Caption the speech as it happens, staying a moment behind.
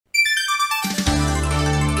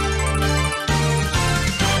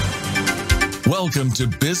Welcome to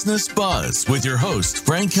Business Buzz with your host,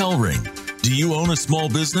 Frank Hellring. Do you own a small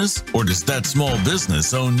business, or does that small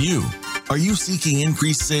business own you? Are you seeking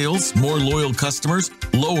increased sales, more loyal customers,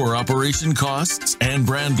 lower operation costs, and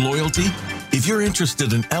brand loyalty? If you're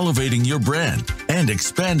interested in elevating your brand and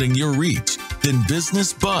expanding your reach, then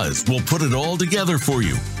Business Buzz will put it all together for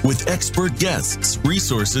you with expert guests,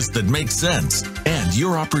 resources that make sense, and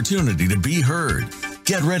your opportunity to be heard.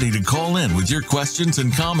 Get ready to call in with your questions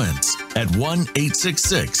and comments at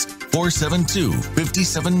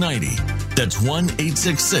 1-866-472-5790. That's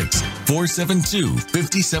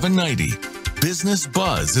 1-866-472-5790. Business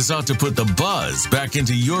Buzz is out to put the buzz back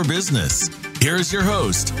into your business. Here's your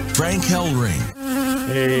host, Frank Hellring.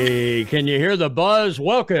 Hey, can you hear the buzz?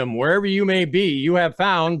 Welcome, wherever you may be. You have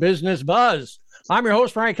found Business Buzz. I'm your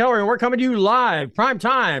host, Frank Hellring, and we're coming to you live, prime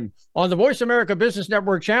time, on the Voice America Business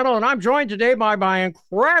Network channel. And I'm joined today by my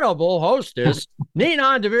incredible hostess,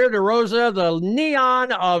 Ninon DeVere DeRosa, the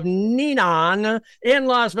Neon of Ninon in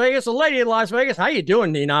Las Vegas, a lady in Las Vegas. How you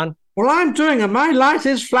doing, Ninon? Well, I'm doing it. My light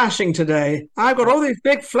is flashing today. I've got all these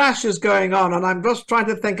big flashes going on, and I'm just trying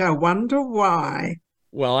to think, I wonder why.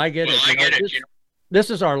 Well, I get it. This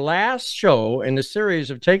is our last show in the series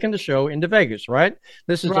of taking the show into Vegas, right?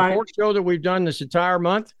 This is the fourth show that we've done this entire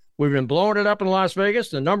month. We've been blowing it up in Las Vegas.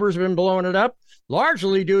 The numbers have been blowing it up,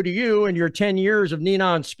 largely due to you and your 10 years of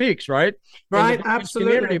Ninon Speaks, right? Right,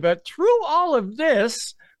 absolutely. Community. But through all of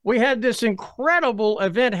this, we had this incredible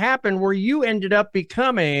event happen where you ended up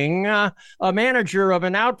becoming a manager of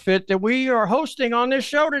an outfit that we are hosting on this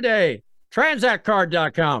show today,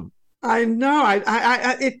 TransactCard.com. I know.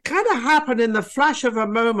 It kind of happened in the flash of a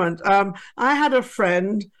moment. I had a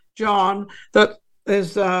friend, John, that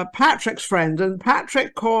is Patrick's friend, and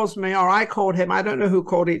Patrick calls me, or I called him. I don't know who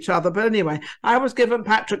called each other, but anyway, I was given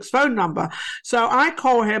Patrick's phone number. So I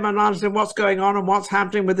call him and ask him what's going on and what's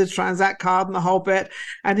happening with his Transact card and the whole bit.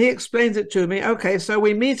 And he explains it to me. Okay, so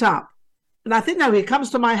we meet up. And I think, no, he comes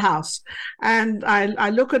to my house, and I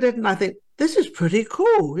look at it and I think, this is pretty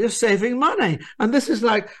cool. You're saving money. And this is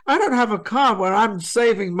like, I don't have a card where I'm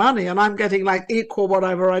saving money and I'm getting like equal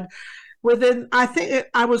whatever. I think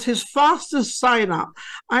I was his fastest sign up.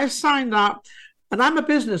 I signed up, and I'm a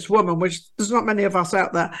businesswoman, which there's not many of us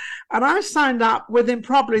out there. And I signed up within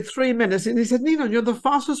probably 3 minutes. And he said, Ninon, you're the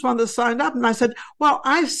fastest one that signed up. And I said, well,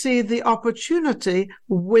 I see the opportunity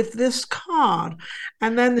with this card.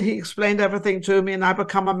 And then he explained everything to me, and I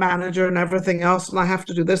become a manager and everything else. And I have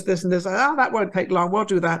to do this, this, and this. Oh, that won't take long. We'll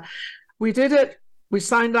do that. We did it. We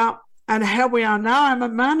signed up. And here we are now. I'm a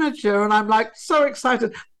manager, and I'm like so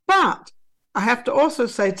excited. But I have to also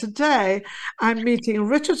say today, I'm meeting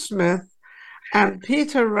Richard Smith and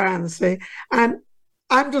Peter Ramsey, and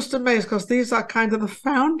I'm just amazed because these are kind of the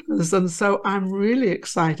founders, and so I'm really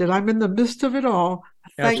excited. I'm in the midst of it all.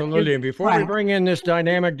 Absolutely. And before we bring in this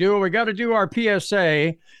dynamic duo, we got to do our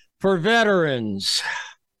PSA for veterans.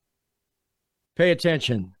 Pay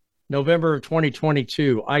attention. November of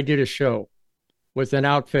 2022, I did a show with an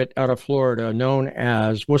outfit out of Florida known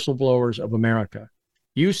as Whistleblowers of America.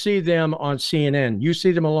 You see them on CNN. You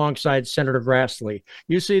see them alongside Senator Grassley.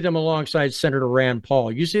 You see them alongside Senator Rand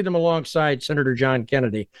Paul. You see them alongside Senator John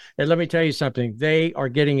Kennedy. And let me tell you something. They are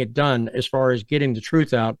getting it done as far as getting the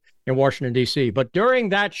truth out in Washington, D.C. But during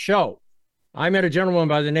that show, I met a gentleman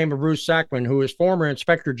by the name of Bruce Sackman, who is former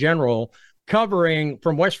Inspector General covering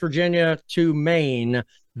from West Virginia to Maine,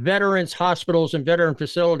 veterans, hospitals, and veteran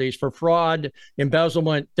facilities for fraud,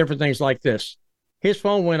 embezzlement, different things like this. His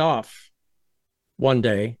phone went off one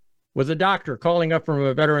day with a doctor calling up from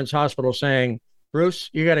a veterans hospital saying,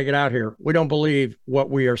 Bruce, you got to get out here. We don't believe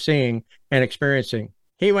what we are seeing and experiencing.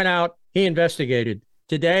 He went out, he investigated.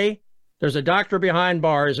 Today, there's a doctor behind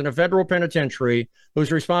bars in a federal penitentiary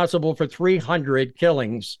who's responsible for 300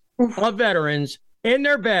 killings of veterans in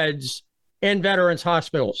their beds in veterans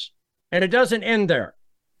hospitals. And it doesn't end there.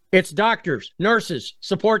 It's doctors, nurses,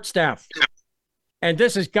 support staff. And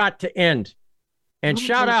this has got to end. And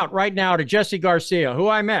shout out right now to Jesse Garcia, who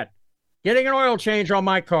I met getting an oil change on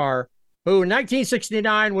my car, who in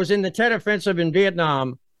 1969 was in the Tet Offensive in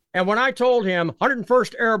Vietnam. And when I told him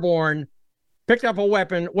 101st Airborne picked up a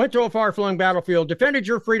weapon, went to a far-flung battlefield, defended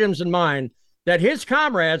your freedoms and mine, that his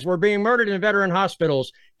comrades were being murdered in veteran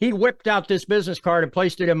hospitals, he whipped out this business card and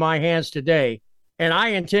placed it in my hands today. And I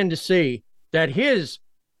intend to see that his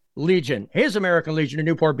Legion, his American Legion in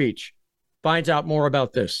Newport Beach, finds out more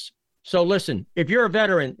about this. So listen, if you're a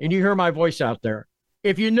veteran and you hear my voice out there,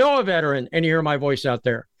 if you know a veteran and you hear my voice out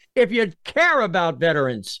there, if you care about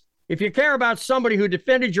veterans, if you care about somebody who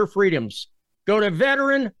defended your freedoms, go to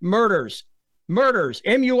Veteran Murders,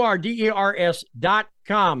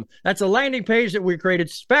 MURDERS.com. That's a landing page that we created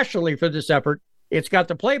specially for this effort. It's got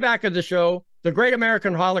the playback of the show, The Great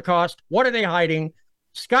American Holocaust, What Are They Hiding?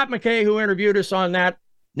 Scott McKay, who interviewed us on that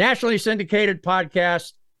nationally syndicated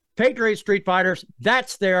podcast, Patriot Street Fighters,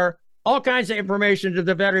 that's there. All kinds of information to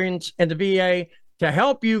the veterans and the VA to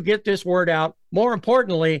help you get this word out. More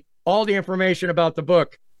importantly, all the information about the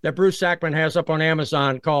book that Bruce Sackman has up on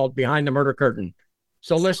Amazon called Behind the Murder Curtain.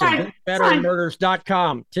 So listen,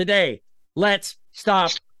 veteranmurders.com today. Let's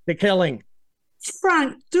stop the killing.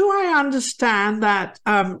 Frank, do I understand that,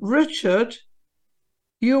 Richard,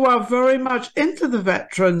 you are very much into the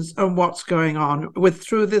veterans and what's going on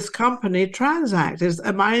through this company, Transact?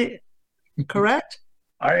 Am I correct?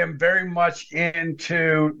 I am very much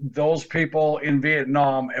into those people in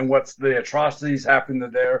Vietnam and what's the atrocities happened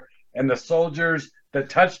there, and the soldiers that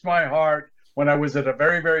touched my heart when I was at a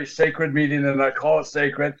very, very sacred meeting, and I call it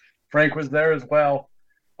sacred. Frank was there as well.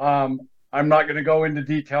 I'm not going to go into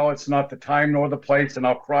detail. It's not the time nor the place, and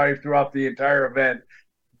I'll cry throughout the entire event.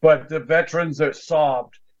 But the veterans that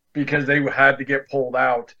sobbed because they had to get pulled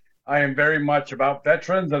out. I am very much about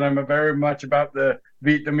veterans, and I'm very much about the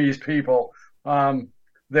Vietnamese people.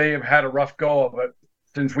 They have had a rough go of it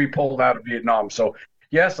since we pulled out of Vietnam. So,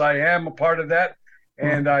 yes, I am a part of that,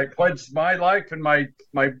 and I pledged my life and my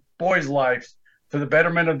boys' lives to the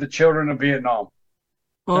betterment of the children of Vietnam.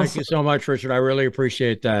 Awesome. Thank you so much, Richard. I really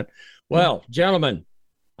appreciate that. Well, gentlemen,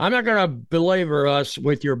 I'm not going to belabor us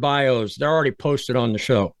with your bios. They're already posted on the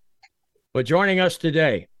show. But joining us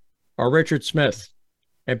today are Richard Smith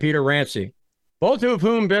and Peter Rancy, both of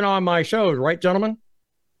whom been on my shows, right, gentlemen?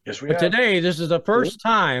 Yes, we have. But today, this is the first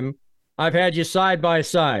time I've had you side by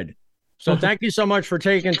side. So thank you so much for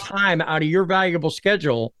taking time out of your valuable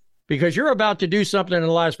schedule, because you're about to do something in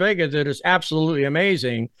Las Vegas that is absolutely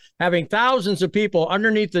amazing, having thousands of people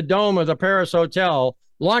underneath the dome of the Paris Hotel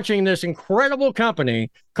launching this incredible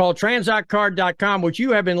company called TransactCard.com, which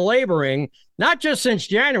you have been laboring, not just since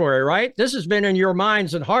January, right? This has been in your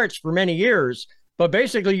minds and hearts for many years, but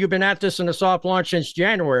basically you've been at this in a soft launch since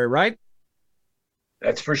January, right?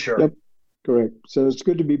 That's for sure. Yep, correct. So it's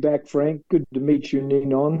good to be back, Frank. Good to meet you,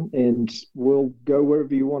 Ninon, and we'll go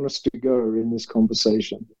wherever you want us to go in this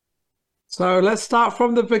conversation. So let's start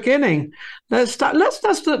from the beginning. Let's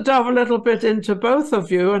just delve a little bit into both of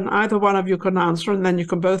you, and either one of you can answer, and then you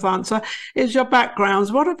can both answer, is your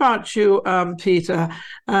backgrounds. What about you, Peter?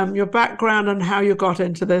 Your background and how you got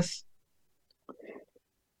into this?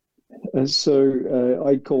 So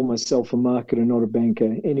I call myself a marketer, not a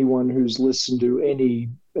banker. Anyone who's listened to any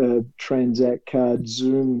Transact Card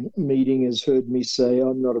Zoom meeting has heard me say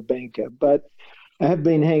I'm not a banker, but I have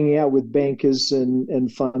been hanging out with bankers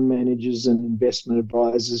and fund managers and investment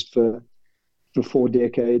advisors for 4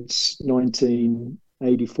 decades,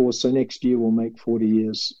 1984. So next year we'll make 40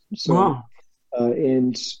 years. So, wow.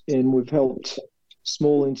 And we've helped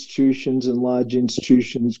small institutions and large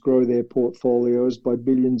institutions grow their portfolios by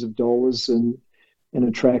billions of dollars and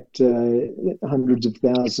attract hundreds of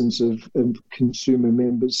thousands of consumer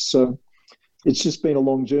members. So it's just been a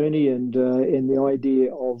long journey, and the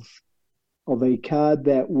idea of a card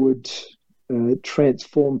that would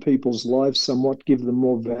transform people's lives somewhat, give them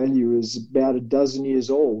more value, is about a dozen years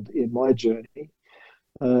old in my journey.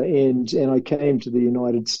 And I came to the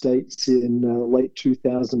United States in late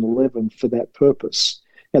 2011 for that purpose.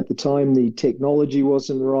 At the time, the technology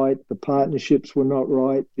wasn't right, the partnerships were not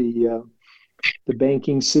right, the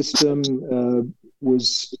banking system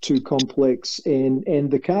was too complex,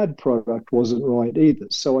 and the card product wasn't right either.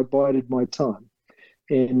 So I bided my time.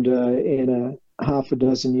 And half a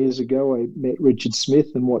dozen years ago, I met Richard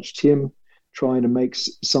Smith and watched him trying to make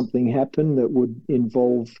something happen that would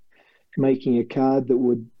involve making a card that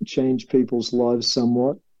would change people's lives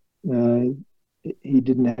somewhat. He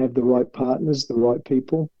didn't have the right partners, the right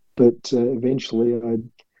people, but eventually I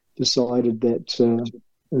decided that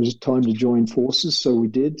it was time to join forces, so we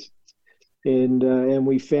did. And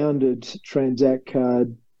we founded Transact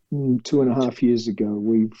Card 2.5 years ago.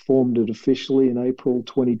 We formed it officially in April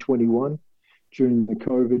 2021 during the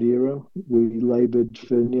COVID era. We labored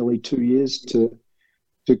for nearly 2 years to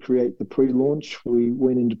create the pre-launch. We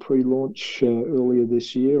went into pre-launch earlier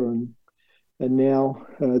this year, and now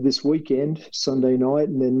this weekend, Sunday night,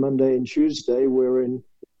 and then Monday and Tuesday, we're in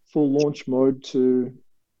full launch mode to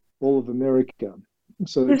all of America.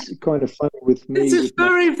 So it's kind of funny with me. This is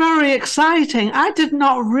very, very exciting. I did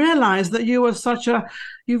not realize that you were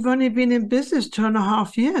you've only been in business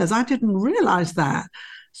 2.5 years. I didn't realize that.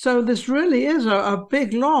 So this really is a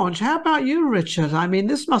big launch. How about you, Richard? I mean,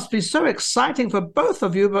 this must be so exciting for both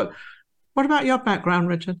of you, but what about your background,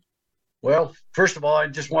 Richard? Well, first of all, I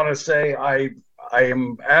just want to say I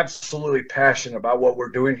am absolutely passionate about what we're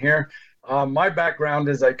doing here. My background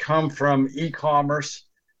is I come from e-commerce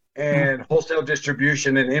and wholesale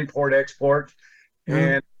distribution and import export,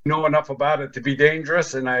 and know enough about it to be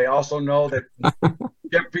dangerous. And I also know that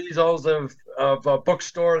Jeff Bezos of a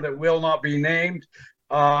bookstore that will not be named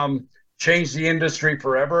changed the industry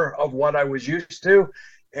forever of what I was used to.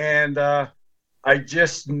 And I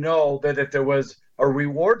just know that if there was a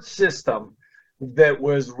reward system that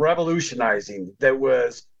was revolutionizing, that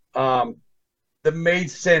was that made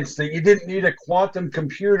sense, that you didn't need a quantum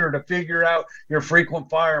computer to figure out your frequent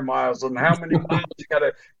flyer miles and how many miles you got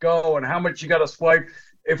to go and how much you got to swipe.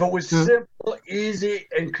 If it was simple, easy,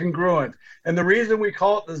 and congruent. And the reason we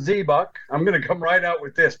call it the Z-Buck, I'm going to come right out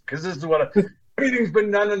with this, because this is what everything's been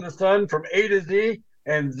done in the sun from A to Z,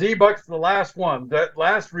 and Z-Buck's the last one, that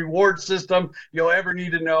last reward system you'll ever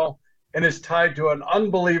need to know, and it's tied to an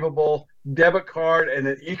unbelievable debit card and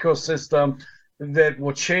an ecosystem that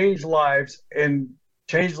will change lives and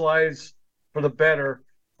change lives for the better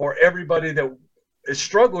for everybody that is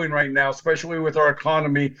struggling right now, especially with our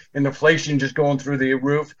economy and inflation just going through the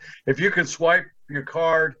roof. If you could swipe your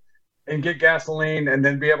card and get gasoline and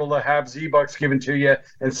then be able to have Z-Bucks given to you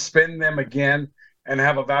and spend them again and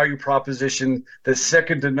have a value proposition that's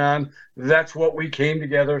second to none, that's what we came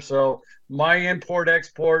together. So my import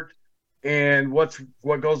export and what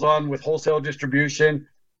goes on with wholesale distribution,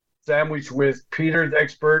 sandwiched with Peter's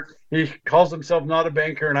expert. He calls himself not a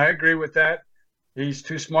banker, and I agree with that. He's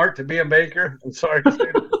too smart to be a banker. I'm sorry to say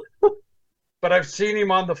that. But I've seen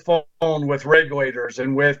him on the phone with regulators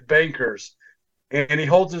and with bankers, and he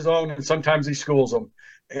holds his own, and sometimes he schools them.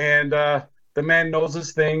 And the man knows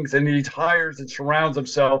his things, and he hires and surrounds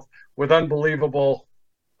himself with unbelievable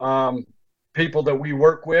people that we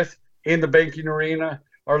work with in the banking arena.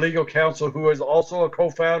 Our legal counsel, who is also a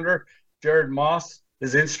co-founder, Jared Moss,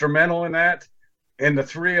 is instrumental in that. And the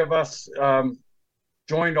three of us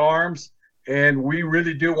joined arms, and we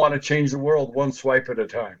really do want to change the world one swipe at a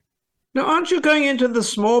time. Now, aren't you going into the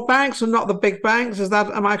small banks and not the big banks?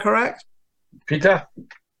 Am I correct? Peter?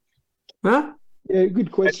 Huh? Yeah,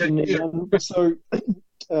 good question. Yes,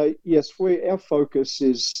 our focus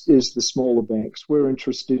is the smaller banks. We're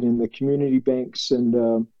interested in the community banks,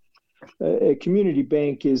 and a community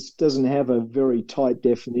bank doesn't have a very tight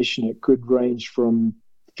definition. It could range from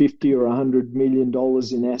 $50 or $100 million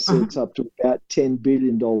in assets up to about $10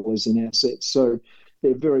 billion in assets. So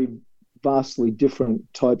they're very vastly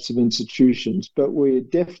different types of institutions. But we're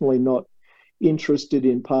definitely not interested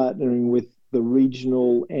in partnering with the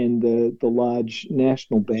regional and the large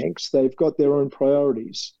national banks. They've got their own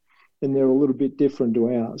priorities, and they're a little bit different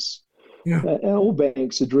to ours. Yeah. All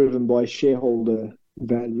banks are driven by shareholder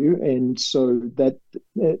value, and so that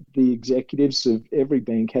the executives of every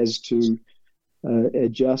bank has to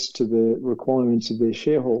adjust to the requirements of their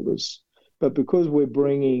shareholders. But because we're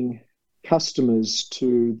bringing customers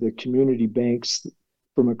to the community banks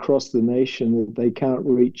from across the nation that they can't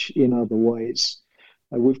reach in other ways,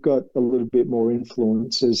 we've got a little bit more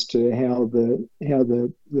influence as to how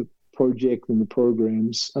the project and the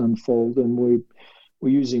programs unfold, and we're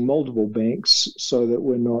using multiple banks so that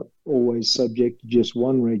we're not always subject to just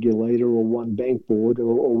one regulator or one bank board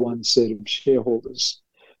or one set of shareholders.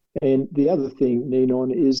 And the other thing,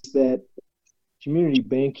 Ninon, is that community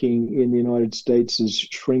banking in the United States is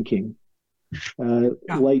shrinking.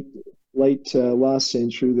 Late last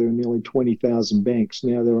century, there were nearly 20,000 banks.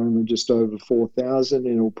 Now there are only just over 4,000,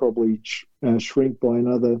 and it'll probably shrink by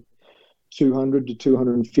another 200 to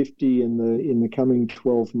 250 in the coming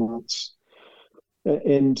 12 months.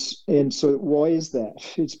 And so why is that?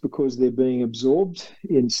 It's because they're being absorbed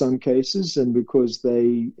in some cases, and because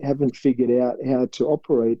they haven't figured out how to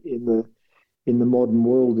operate in the modern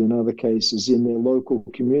world in other cases. In their local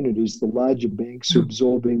communities, the larger banks are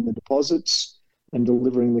absorbing the deposits and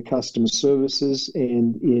delivering the customer services,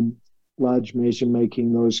 and in large measure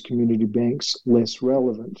making those community banks less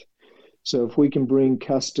relevant. So if we can bring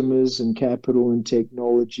customers and capital and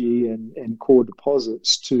technology and core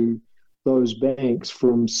deposits to those banks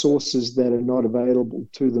from sources that are not available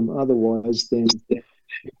to them otherwise, then we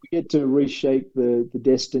get to reshape the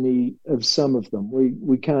destiny of some of them.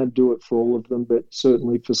 We can't do it for all of them, but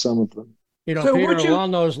certainly for some of them. You know, so Peter,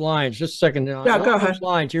 along those lines, just a second. Yeah, go ahead. Those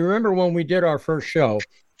lines, you remember when we did our first show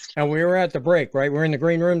and we were at the break, right? We're in the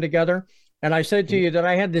green room together. And I said to you that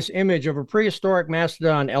I had this image of a prehistoric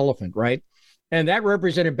mastodon elephant, right? And that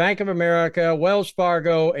represented Bank of America, Wells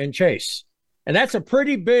Fargo, and Chase. And that's a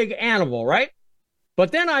pretty big animal, right?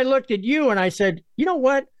 But then I looked at you and I said, you know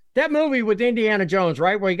what? That movie with Indiana Jones,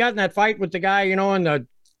 right? Where he got in that fight with the guy, you know, and the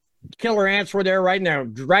killer ants were there right now,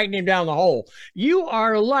 dragging him down the hole. You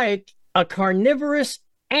are like a carnivorous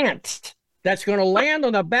ant. that's going to land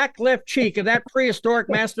on the back left cheek of that prehistoric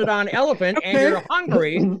mastodon elephant, and you're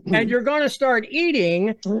hungry, and you're going to start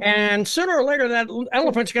eating, and sooner or later that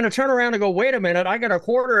elephant's going to turn around and go, wait a minute, I got a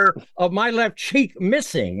quarter of my left cheek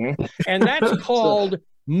missing, and that's called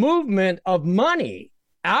movement of money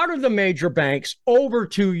out of the major banks over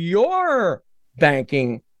to your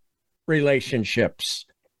banking relationships.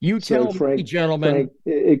 You tell me, gentlemen. Frank,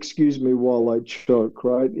 excuse me while I choke,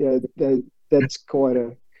 right? Yeah, that's quite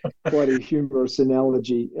a humorous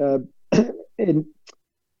analogy. And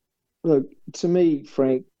look, to me,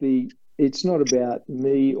 Frank, it's not about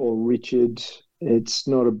me or Richard. It's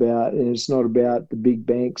not about the big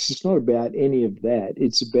banks. It's not about any of that.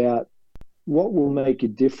 It's about what will make a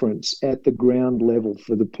difference at the ground level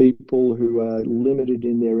for the people who are limited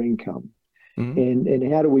in their income. Mm-hmm.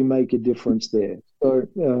 And how do we make a difference there? So,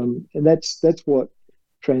 and that's what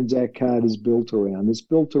Transact Card is built around. It's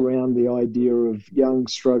built around the idea of young,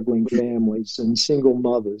 struggling families and single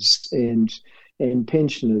mothers and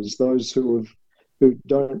pensioners, those who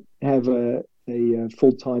don't have a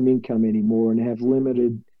full-time income anymore and have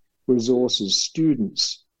limited resources,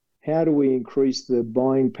 students. How do we increase the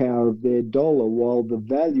buying power of their dollar while the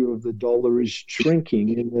value of the dollar is shrinking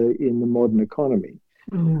in the modern economy?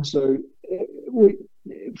 Mm-hmm. So,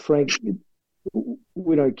 Frank,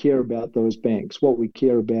 we don't care about those banks. What we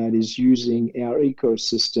care about is using our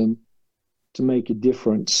ecosystem to make a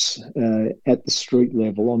difference at the street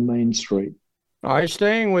level on Main Street. All right,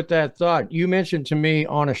 staying with that thought, you mentioned to me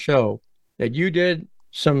on a show that you did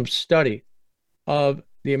some study of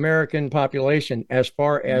the American population as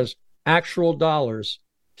far as actual dollars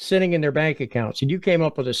sitting in their bank accounts, and you came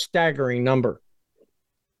up with a staggering number.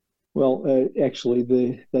 Well, actually,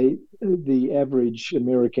 the average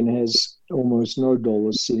American has almost no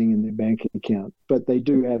dollars sitting in their bank account, but they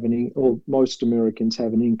do have or most Americans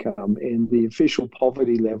have an income, and the official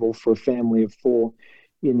poverty level for a family of four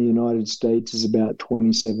in the United States is about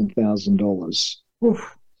 $27,000.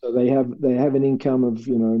 So they have an income of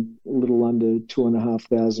a little under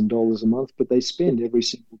 $2,500 a month, but they spend every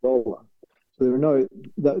single dollar. So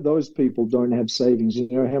those people don't have savings. You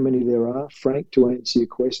know how many there are, Frank, to answer your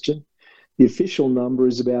question? The official number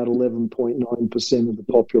is about 11.9% of the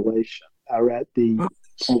population are at the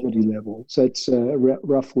poverty level. So it's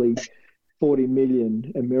roughly 40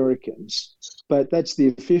 million Americans. But that's the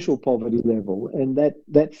official poverty level, and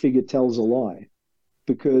that figure tells a lie,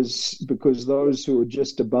 because those who are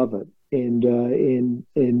just above it and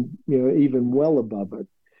even well above it,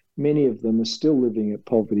 many of them are still living at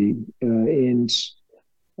poverty, and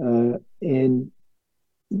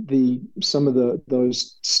some of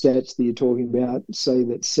those stats that you're talking about say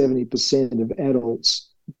that 70% of adults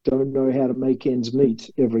don't know how to make ends meet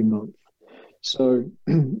every month. So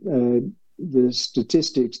the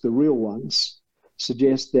statistics, the real ones,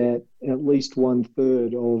 suggest that at least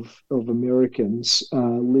 1/3 of Americans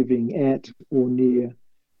are living at or near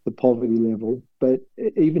the poverty level. But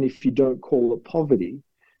even if you don't call it poverty,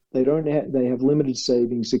 they have limited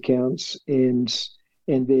savings accounts, and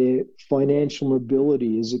their financial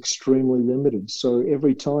mobility is extremely limited. So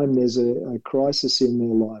every time there's a crisis in their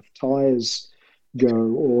life, tires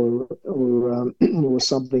go or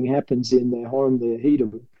something happens in their home, their heater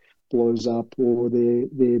blows up, or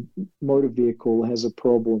their motor vehicle has a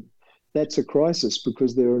problem, that's a crisis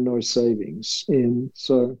because there are no savings. And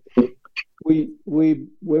so we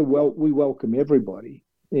welcome everybody.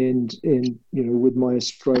 And with my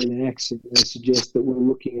Australian accent, I suggest that we're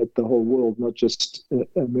looking at the whole world, not just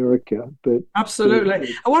America. But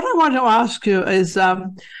absolutely. What I want to ask you is,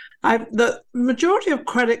 the majority of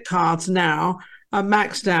credit cards now are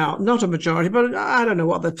maxed out. Not a majority, but I don't know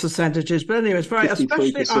what the percentage is. But anyway, it's very,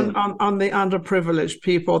 especially on the underprivileged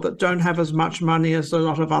people that don't have as much money as a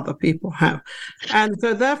lot of other people have. And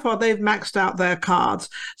so therefore they've maxed out their cards.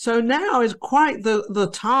 So now is quite the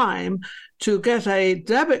time to get a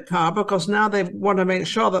debit card, because now they want to make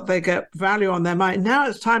sure that they get value on their money. Now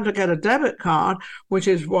it's time to get a debit card, which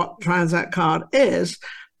is what Transact Card is,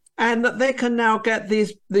 and that they can now get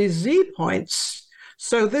these Z points.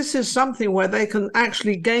 So this is something where they can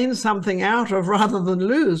actually gain something out of rather than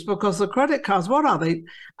lose, because the credit cards, what are they?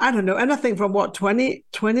 I don't know, anything from 26%,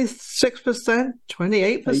 28%,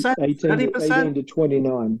 30%? 18 to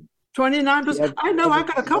 29. 29%. I know, I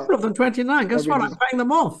got a couple of them, 29. Guess what? I'm paying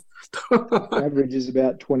them off. Average is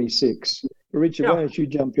about 26. Richard, why don't you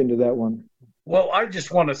jump into that one? Well, I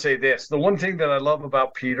just want to say this. The one thing that I love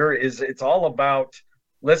about Peter is it's all about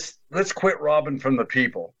let's quit robbing from the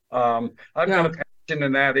people. I've got a passion,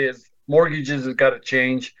 and that is mortgages has got to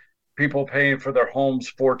change. People paying for their homes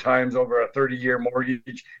 4 times over a 30-year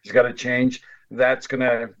mortgage has got to change.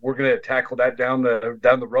 we're gonna tackle that down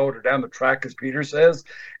the road or down the track, as Peter says.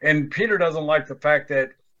 And Peter doesn't like the fact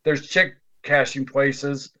that there's check cashing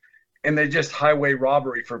places and they just highway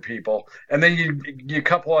robbery for people. And then you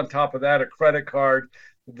couple on top of that a credit card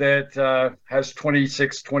that has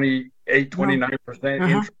 26, 28, 29%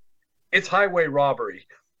 interest. It's highway robbery.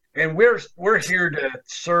 And we're here to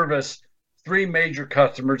service three major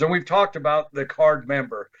customers. And we've talked about the card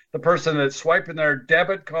member, the person that's swiping their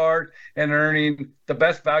debit card and earning the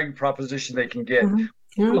best value proposition they can get.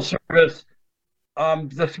 We'll service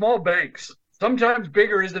the small banks. Sometimes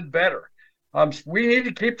bigger isn't better. We need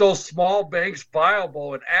to keep those small banks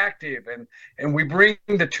viable and active, and we bring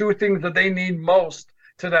the two things that they need most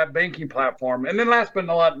to that banking platform. And then last but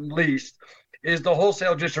not least is the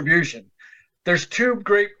wholesale distribution. There's two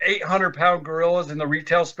great 800-pound gorillas in the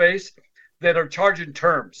retail space that are charging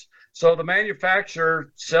terms. So the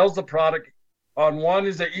manufacturer sells the product on one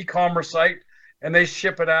is an e-commerce site, and they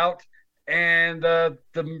ship it out, and the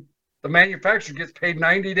manufacturer gets paid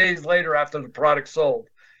 90 days later after the product's sold.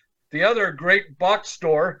 The other great box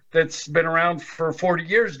store that's been around for 40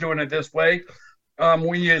 years doing it this way,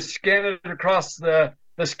 when you scan it across the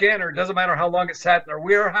scanner, it doesn't matter how long it sat in their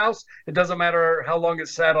warehouse, it doesn't matter how long it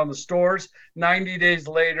sat on the stores, 90 days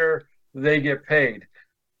later, they get paid.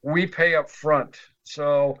 We pay up front.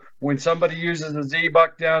 So when somebody uses a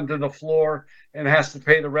Z-Buck down to the floor and has to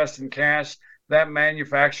pay the rest in cash, that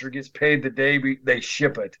manufacturer gets paid the day they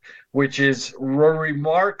ship it, which is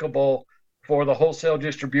remarkable for the wholesale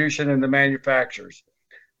distribution and the manufacturers.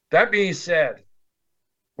 That being said,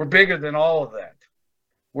 we're bigger than all of that.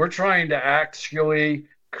 We're trying to actually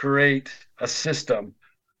create a system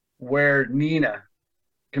where Nina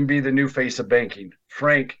can be the new face of banking.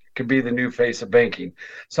 Frank can be the new face of banking.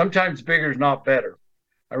 Sometimes bigger is not better.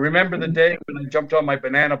 I remember the day when I jumped on my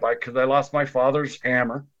banana bike because I lost my father's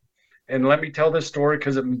hammer. And let me tell this story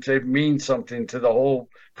because it means something to the whole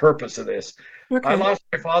purpose of this. Okay. I lost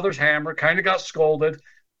my father's hammer, kind of got scolded,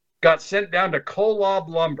 got sent down to Kolob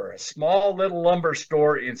Lumber, a small little lumber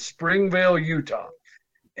store in Springville, Utah.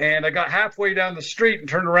 And I got halfway down the street and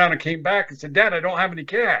turned around and came back and said, Dad, I don't have any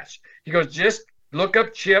cash. He goes, just look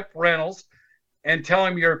up Chip Reynolds and tell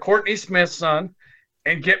him you're Courtney Smith's son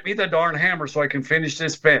and get me the darn hammer so I can finish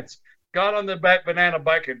this fence. Got on the banana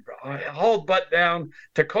bike and hauled butt down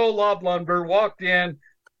to Kolob Lumber, walked in,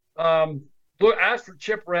 asked for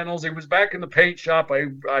Chip Reynolds. He was back in the paint shop.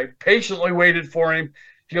 I patiently waited for him.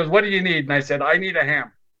 He goes, what do you need? And I said, I need a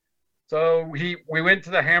hammer. So we went to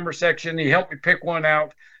the hammer section. He helped me pick one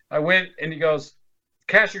out. I went and he goes,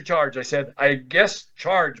 cash or charge? I said, I guess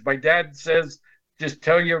charge. My dad says, just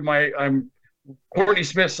tell you I'm Courtney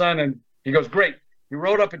Smith's son. And he goes, great. He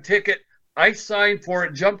wrote up a ticket. I signed for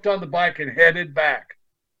it, jumped on the bike and headed back.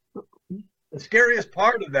 The scariest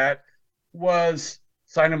part of that was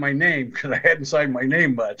signing my name because I hadn't signed my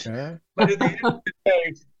name much. But at the end of the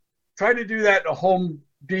day, try to do that at a Home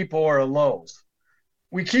Depot or a Lowe's.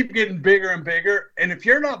 We keep getting bigger and bigger. And if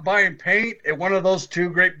you're not buying paint at one of those two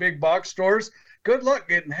great big box stores, good luck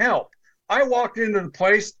getting help. I walked into the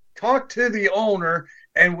place, talked to the owner,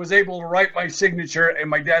 and was able to write my signature, and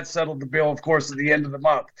my dad settled the bill, of course, at the end of the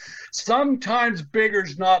month. Sometimes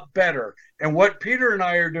bigger's not better. And what Peter and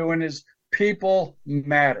I are doing is people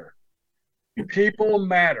matter. People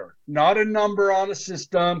matter. Not a number on a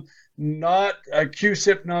system, not a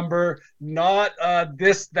QSIP number, not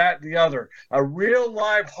this, that, the other. A real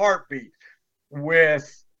live heartbeat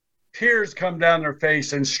with tears come down their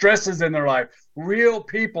face and stresses in their life. Real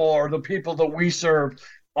people are the people that we serve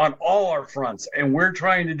on all our fronts. And we're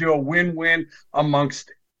trying to do a win-win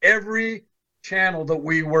amongst every channel that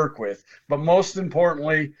we work with. But most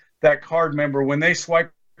importantly, that card member, when they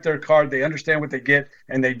swipe their card, they understand what they get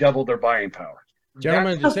and they double their buying power.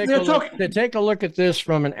 Gentlemen, to take a look at this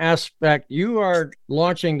from an aspect, you are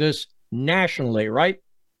launching this nationally, right?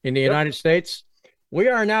 In the United States. We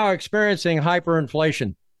are now experiencing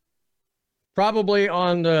hyperinflation, probably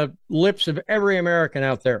on the lips of every American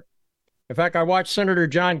out there. In fact, I watched Senator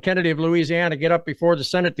John Kennedy of Louisiana get up before the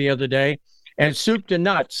Senate the other day, and soup to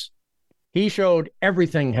nuts, he showed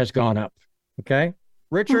everything has gone up. Okay?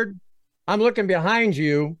 Richard, I'm looking behind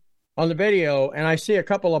you on the video, and I see a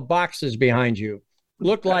couple of boxes behind you.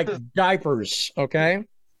 Look like diapers, okay?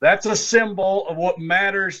 That's a symbol of what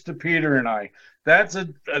matters to Peter and I. That's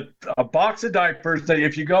a box of diapers that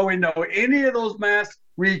if you go into any of those mass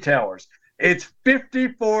retailers, it's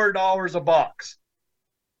 $54 a box.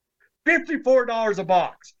 $54 a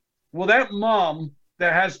box. Well, that mom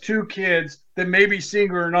that has two kids that may be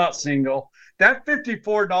single or not single, that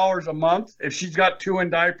 $54 a month, if she's got two in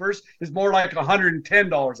diapers, is more like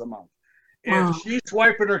 $110 a month. If she's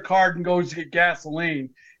swiping her card and goes to get gasoline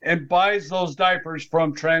and buys those diapers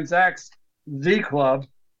from Transact's Z Club,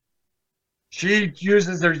 she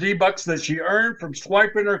uses their Z-Bucks that she earned from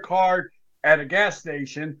swiping her card at a gas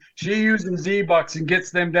station. She uses Z-Bucks and gets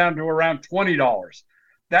them down to around $20.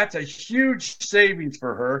 That's a huge savings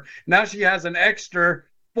for her. Now she has an extra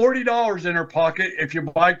 $40 in her pocket if you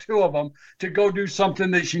buy 2 of them to go do something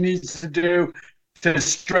that she needs to do to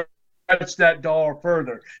stretch that dollar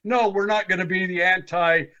further. No, we're not going to be the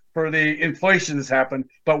anti for the inflation that's happened,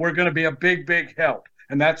 but we're going to be a big, big help.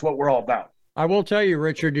 And that's what we're all about. I will tell you,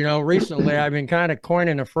 Richard, recently I've been kind of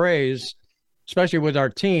coining a phrase, especially with our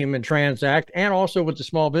team in Transact and also with the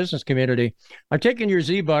small business community. I've taken your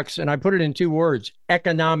Z-Bucks and I put it in 2 words: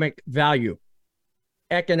 economic value.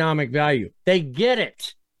 Economic value. They get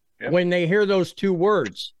it when they hear those 2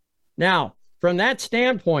 words. Now, from that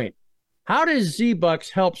standpoint, how does Z-Bucks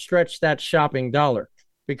help stretch that shopping dollar?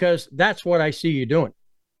 Because that's what I see you doing.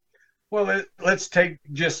 Well, let's take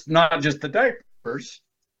not just the diapers.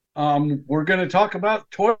 We're going to talk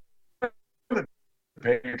about toilet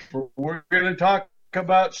paper. We're going to talk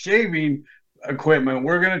about shaving equipment.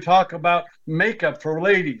 We're going to talk about makeup for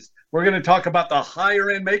ladies. We're going to talk about the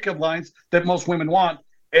higher end makeup lines that most women want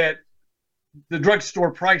at the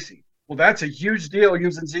drugstore pricing. Well, that's a huge deal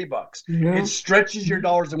using Z-Bucks. Mm-hmm. It stretches your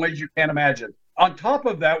dollars in ways you can't imagine. On top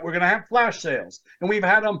of that, we're going to have flash sales. And we've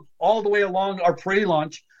had them all the way along our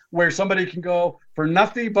pre-launch where somebody can go for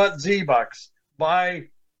nothing but Z-Bucks, buy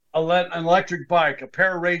an electric bike, a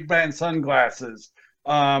pair of Ray-Ban sunglasses,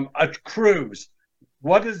 a cruise.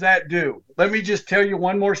 What does that do? Let me just tell you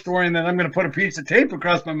one more story, and then I'm going to put a piece of tape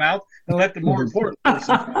across my mouth and let the more important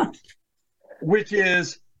person know, which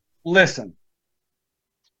is, listen,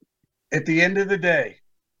 at the end of the day,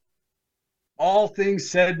 all things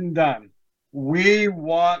said and done, we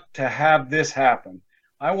want to have this happen.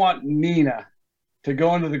 I want Nina to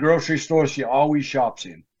go into the grocery store she always shops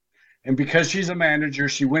in. And because she's a manager,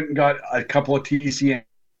 she went and got a couple of TCMs.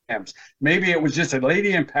 Maybe it was just a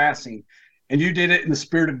lady in passing, and you did it in the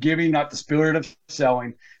spirit of giving, not the spirit of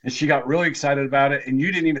selling. And she got really excited about it, and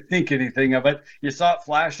you didn't even think anything of it. You saw it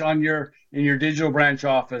flash in your digital branch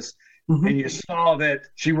office, and you saw that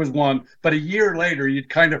she was one. But a year later, you'd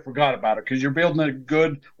kind of forgot about it because you're building a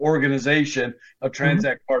good organization of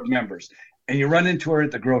Transact card members. And you run into her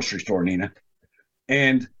at the grocery store, Nina,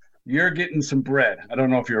 and you're getting some bread. I don't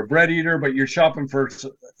know if you're a bread eater, but you're shopping for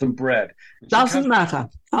some bread. Doesn't matter.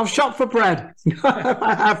 I'll shop for bread.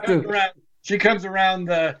 I have to. She comes around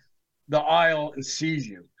the aisle and sees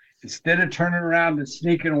you. Instead of turning around and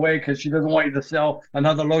sneaking away because she doesn't want you to sell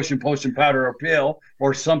another lotion, potion, powder, or pill,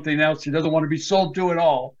 or something else she doesn't want to be sold to at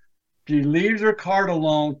all, she leaves her cart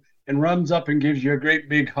alone and runs up and gives you a great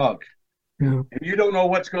big hug. Yeah. And you don't know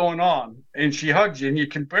what's going on. And she hugs you, and you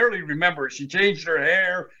can barely remember. She changed her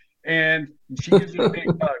hair, and she gives you a big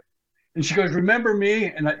hug. And she goes, "Remember me?"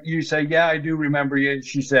 And you say, "Yeah, I do remember you." And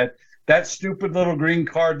she said, "That stupid little green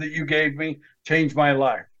card that you gave me changed my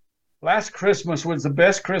life. Last Christmas was the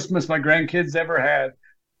best Christmas my grandkids ever had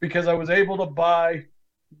because I was able to buy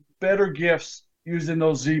better gifts using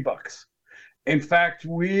those Z-Bucks. In fact,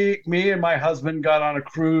 me and my husband got on a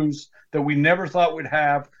cruise that we never thought we'd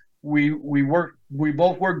have. We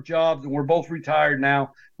both work jobs, and we're both retired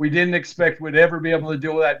now. We didn't expect we'd ever be able to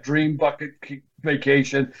do that dream bucket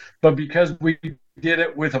vacation, but because we did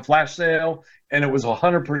it with a flash sale and it was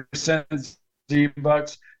 100%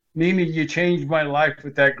 Z-Bucks, Nina, you changed my life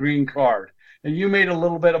with that green card. And you made a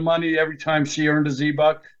little bit of money every time she earned a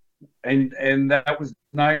Z-Buck, and that was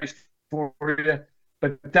nice for you.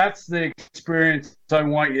 But that's the experience I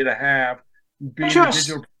want you to have.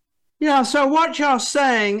 Yeah, so what you're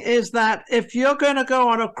saying is that if you're going to go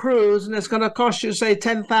on a cruise and it's going to cost you, say,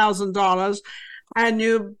 $10,000, and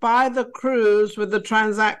you buy the cruise with the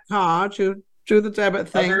Transact card, you do the debit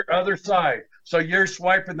thing. Other side. So you're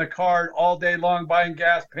swiping the card all day long, buying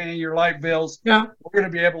gas, paying your light bills. Yeah. We're going to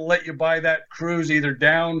be able to let you buy that cruise either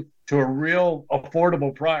down to a real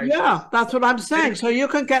affordable price. Yeah, that's what I'm saying. So you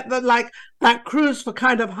can get that cruise for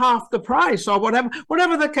kind of half the price or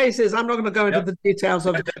whatever the case is. I'm not going to go into the details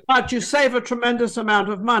of it, but you save a tremendous amount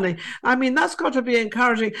of money. I mean, that's got to be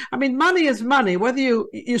encouraging. I mean, money is money. Whether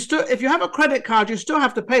you still, if you have a credit card, you still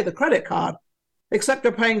have to pay the credit card, except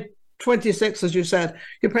you're paying 26, as you said.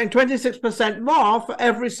 You're paying 26% more for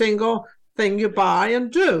every single thing you buy and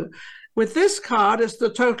do. With this card, it's the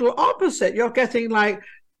total opposite. You're getting like,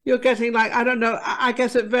 I don't know, I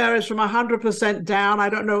guess it varies from 100% down. I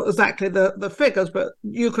don't know exactly the figures, but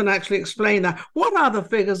you can actually explain that. What are the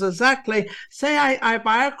figures exactly? Say I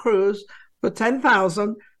buy a cruise for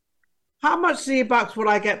 $10,000. How much Z-Bucks would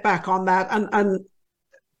I get back on that? And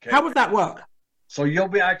Okay. How would that work? So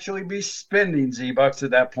you'll actually be spending Z-Bucks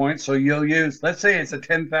at that point. So you'll use, let's say it's a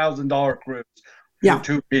 $10,000 cruise for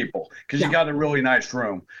 2 people, because you got a really nice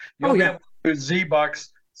room. You'll be able to use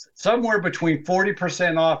Z-Bucks somewhere between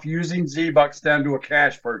 40% off using Z-Bucks down to a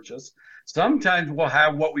cash purchase. Sometimes we'll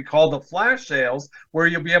have what we call the flash sales, where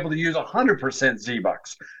you'll be able to use 100%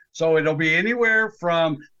 Z-Bucks. So it'll be anywhere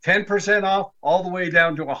from 10% off all the way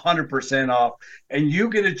down to 100% off. And you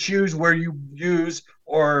get to choose where you use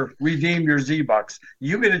or redeem your Z-Bucks.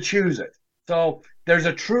 You get to choose it. So there's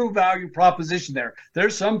a true value proposition there.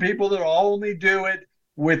 There's some people that only do it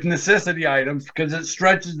with necessity items because it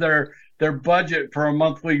stretches their budget for a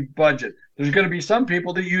monthly budget. There's going to be some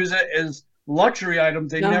people that use it as luxury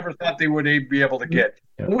items they never thought they would be able to get.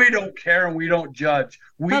 Yeah. We don't care and we don't judge.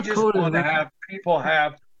 We just want to have people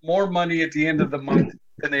have more money at the end of the month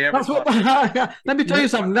than they ever thought. Let me tell you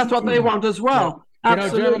something. That's what they want as well. You know,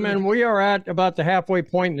 gentlemen, we are at about the halfway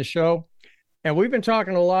point in the show, and we've been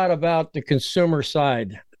talking a lot about the consumer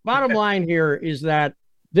side. Bottom line here is that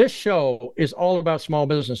this show is all about small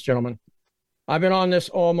business, gentlemen. I've been on this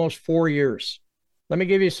almost 4 years. Let me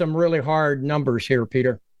give you some really hard numbers here,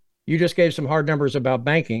 Peter. You just gave some hard numbers about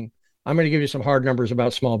banking. I'm going to give you some hard numbers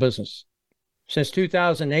about small business. Since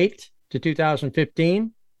 2008 to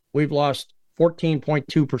 2015, we've lost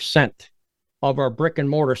 14.2% of our brick and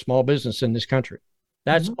mortar small business in this country.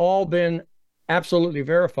 That's all been absolutely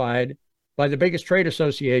verified by the biggest trade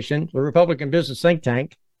association, the Republican business think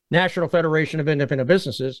tank, National Federation of Independent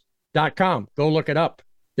Businesses.com. Go look it up.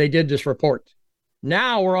 They did this report.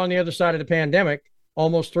 Now we're on the other side of the pandemic,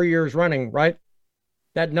 almost 3 years running, right?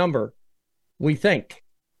 That number, we think,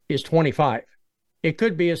 is 25. It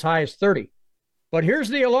could be as high as 30. But here's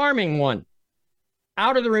the alarming one.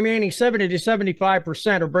 Out of the remaining 70 to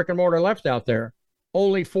 75% of brick and mortar left out there,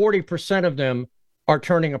 only 40% of them are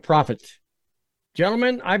turning a profit.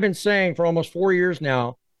 Gentlemen, I've been saying for almost 4 years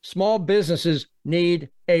now, small businesses need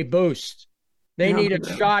a boost. They need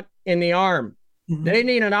a shot in the arm. They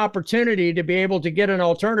need an opportunity to be able to get an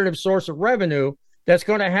alternative source of revenue that's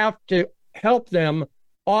going to have to help them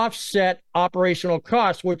offset operational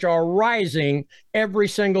costs, which are rising every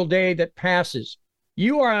single day that passes.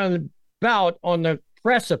 You are about on the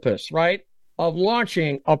precipice, right, of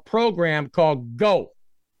launching a program called Go,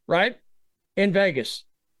 right, in Vegas.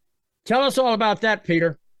 Tell us all about that,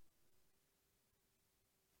 Peter.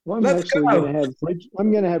 Well,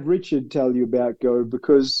 I'm going to have Richard tell you about Go,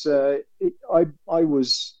 because I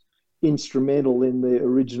was instrumental in the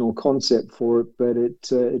original concept for it, but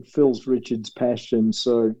it fills Richard's passion.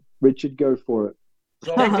 So, Richard, go for it.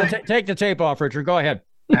 So take the tape off, Richard. Go ahead.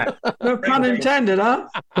 No pun intended, huh?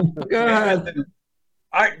 Go ahead.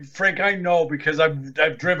 Frank, I know, because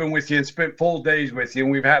I've driven with you and spent full days with you,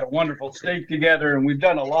 and we've had a wonderful steak together, and we've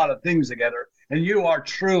done a lot of things together. And you are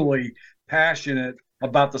truly passionate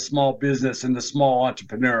about the small business and the small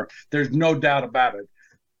entrepreneur. There's no doubt about it.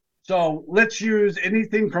 So let's use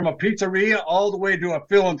anything from a pizzeria all the way to a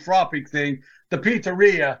philanthropic thing. The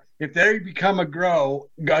pizzeria, if they become a Go,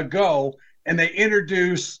 and they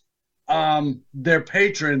introduce their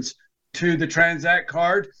patrons to the Transact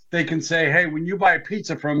card, they can say, hey, when you buy a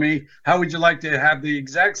pizza from me, how would you like to have the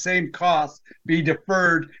exact same cost be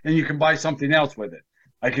deferred, and you can buy something else with it?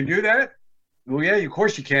 I can do that? Well, yeah, of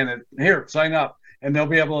course you can. Here, sign up. And they'll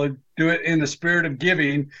be able to do it in the spirit of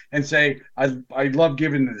giving and say, I love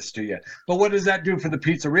giving this to you. But what does that do for the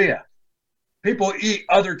pizzeria? People eat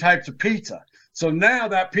other types of pizza. So now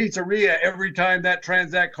that pizzeria, every time that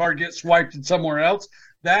Transact card gets swiped in somewhere else,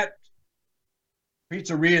 that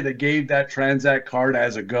pizzeria that gave that Transact card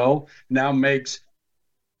as a Go now makes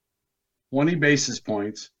 20 basis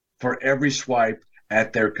points for every swipe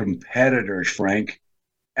at their competitors, Frank.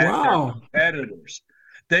 At their competitors.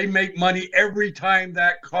 They make money every time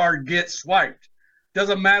that card gets swiped.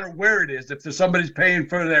 Doesn't matter where it is. If somebody's paying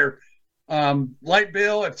for their light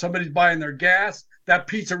bill, if somebody's buying their gas, that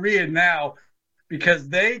pizzeria now, because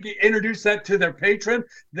they introduce that to their patron,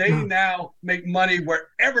 they now make money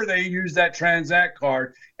wherever they use that Transact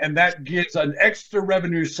card, and that gives an extra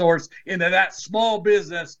revenue source into that small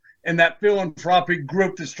business and that philanthropic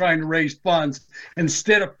group that's trying to raise funds.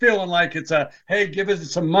 Instead of feeling like it's hey, give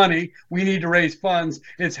us some money, we need to raise funds,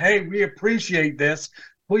 it's, hey, we appreciate this.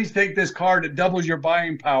 Please take this card, it doubles your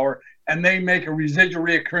buying power, and they make a residual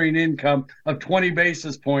recurring income of 20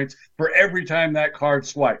 basis points for every time that card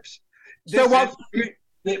swipes. So what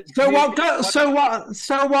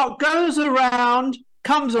goes around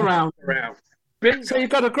comes around. So you've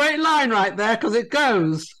got a great line right there, because it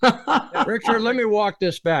goes. Richard, let me walk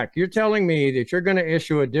this back. You're telling me that you're going to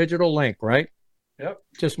issue a digital link, right? Yep.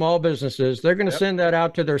 To small businesses. They're going to send that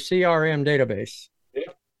out to their CRM database.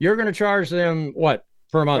 Yep. you're going to charge them what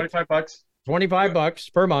per month? $25.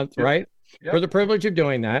 $25 per month, right? Yep. For the privilege of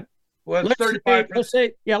doing that. Well, it's 35. Let's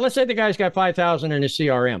say the guy's got 5,000 in his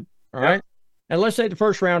CRM. All right. And let's say the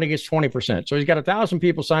first round he gets 20%. So he's got 1,000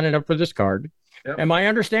 people signing up for this card. Yep. And my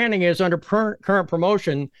understanding is under current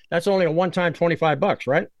promotion, that's only a one-time $25,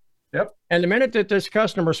 right? Yep. And the minute that this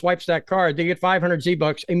customer swipes that card, they get 500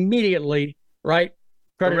 Z-Bucks immediately, right?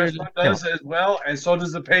 The restaurant does as well, and so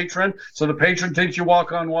does the patron. So the patron thinks you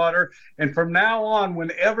walk on water. And from now on,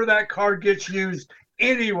 whenever that card gets used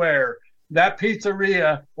anywhere, that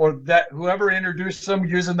pizzeria or that whoever introduced them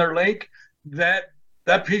using their link, that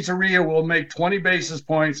pizzeria will make 20 basis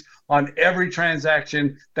points on every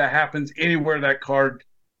transaction that happens anywhere that card.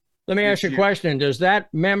 Let me ask you a question. Does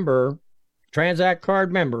that member, Transact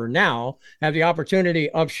card member, now have the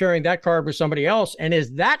opportunity of sharing that card with somebody else? And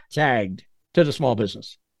is that tagged to the small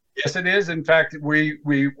business? Yes, it is. In fact, we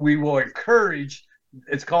will encourage,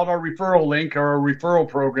 it's called our referral link or our referral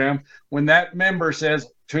program. When that member says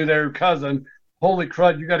to their cousin, holy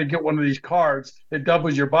crud, you got to get one of these cards, it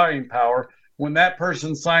doubles your buying power. When that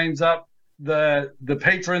person signs up, the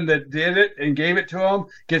patron that did it and gave it to them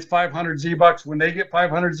gets 500 Z-Bucks. When they get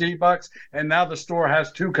 500 Z-Bucks, and now the store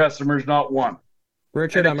has 2 customers, not 1.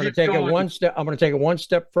 Richard, I'm going to take it one step. I'm going to take it one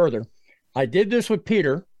step further. I did this with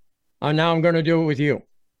Peter. And now I'm going to do it with you.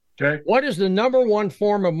 Okay. What is the number one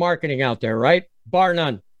form of marketing out there, right? Bar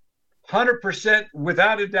none. 100%,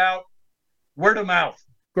 without a doubt, word of mouth.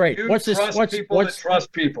 Great.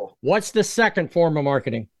 Trust people. What's the second form of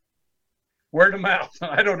marketing? Word of mouth.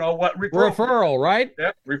 I don't know what. Referral, right?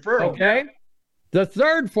 Yep, referral. Okay. Yeah. The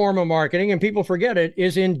third form of marketing, and people forget it,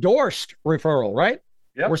 is endorsed referral, right?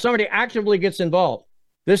 Yep. Where somebody actively gets involved.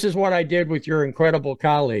 This is what I did with your incredible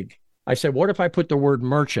colleague. I said, what if I put the word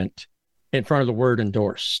merchant in front of the word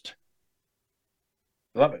endorsed?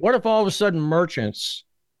 Love it. What if all of a sudden merchants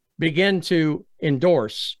begin to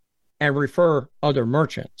endorse and refer other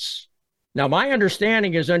merchants? Now, my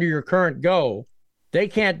understanding is under your current Go, they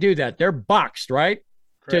can't do that. They're boxed, right?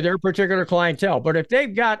 Correct. To their particular clientele. But if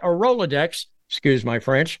they've got a Rolodex, excuse my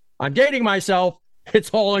French, I'm dating myself. It's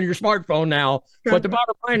all on your smartphone now. But the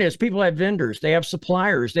bottom line is people have vendors. They have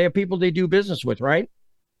suppliers. They have people they do business with, right?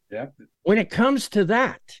 Yeah. When it comes to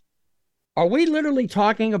that, are we literally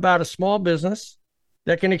talking about a small business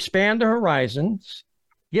that can expand their horizons,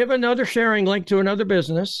 give another sharing link to another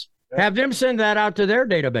business, have them send that out to their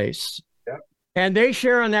database, and they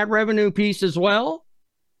share on that revenue piece as well?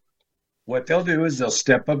 What they'll do is they'll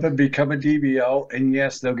step up and become a DBO, and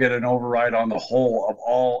yes, they'll get an override on the whole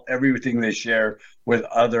of everything they share with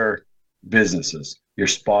other businesses. You're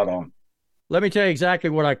spot on. Let me tell you exactly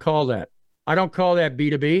what I call that. I don't call that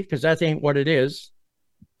B2B because that ain't what it is.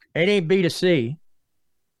 It ain't B2C.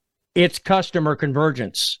 It's customer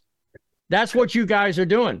convergence. That's what you guys are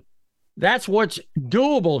doing. That's what's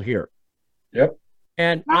doable here. Yep.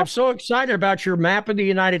 And I'm so excited about your map of the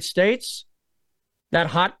United States, that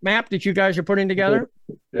hot map that you guys are putting together.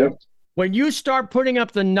 Yep. When you start putting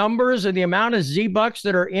up the numbers and the amount of Z-Bucks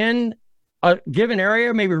that are in a given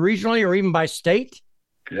area, maybe regionally or even by state,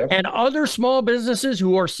 and other small businesses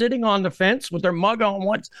who are sitting on the fence with their mug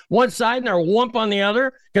on one side and their wump on the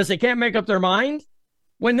other because they can't make up their mind,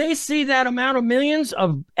 when they see that amount of millions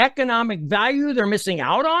of economic value they're missing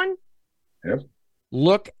out on,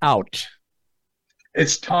 look out.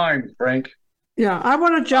 It's time, Frank. Yeah, I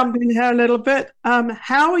want to jump in here a little bit.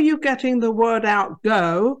 How are you getting the word out,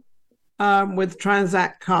 Go, with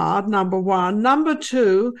Transact Card, number one? Number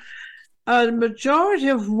two, a majority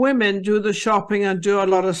of women do the shopping and do a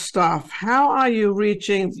lot of stuff. How are you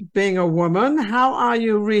reaching, being a woman, how are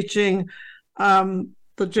you reaching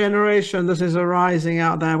the generation that is arising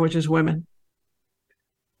out there, which is women?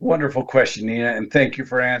 Wonderful question, Nina, and thank you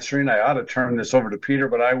for answering. I ought to turn this over to Peter,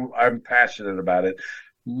 but I'm passionate about it.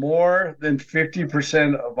 More than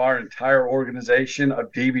 50% of our entire organization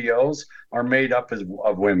of DBOs are made up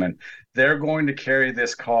of women. They're going to carry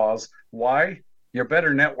this cause. Why? You're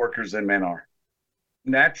better networkers than men are.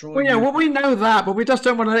 Naturally. Well, yeah, well, we know that, but we just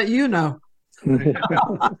don't want to let you know.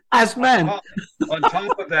 As men. On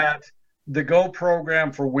top of that, the Go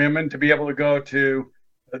program for women to be able to go to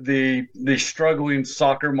the struggling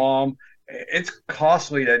soccer mom, it's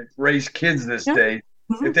costly to raise kids this day.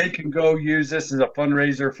 Mm-hmm. If they can go use this as a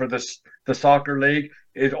fundraiser for the soccer league,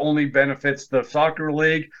 it only benefits the soccer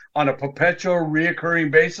league on a perpetual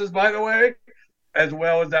reoccurring basis, by the way, as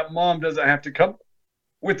well as that mom doesn't have to come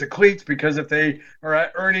with the cleats, because if they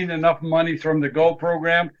are earning enough money from the Go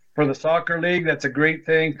program for the soccer league, that's a great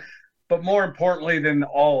thing. But more importantly than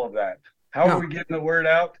all of that, how are we getting the word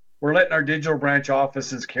out? We're letting our digital branch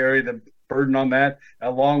offices carry the burden on that,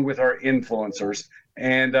 along with our influencers.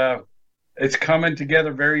 and it's coming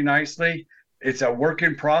together very nicely. It's a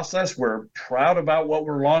working process. We're proud about what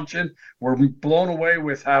we're launching. We're blown away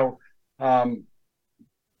with how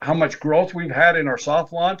much growth we've had in our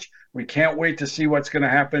soft launch. We can't wait to see what's going to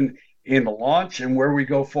happen in the launch and where we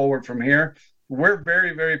go forward from here. We're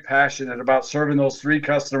very, very passionate about serving those 3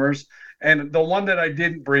 customers. And the one that I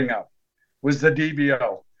didn't bring up was the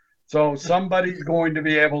DBO. So somebody's going to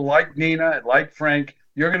be able, like Nina and like Frank,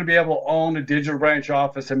 you're going to be able to own a digital branch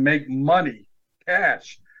office and make money,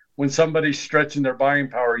 cash, when somebody's stretching their buying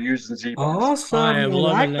power using ZBuzz. Awesome. I am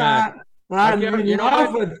loving that. I'm in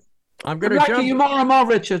love with I'm going to jump you more and more,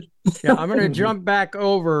 Richard. Yeah, I'm going to jump back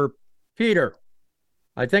over Peter.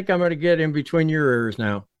 I think I'm going to get in between your ears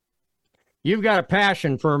now. You've got a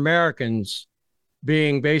passion for Americans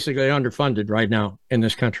being basically underfunded right now in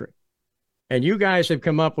this country. And you guys have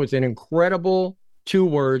come up with an incredible 2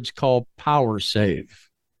 words called Power Save.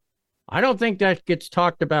 I don't think that gets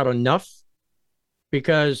talked about enough,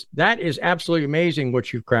 because that is absolutely amazing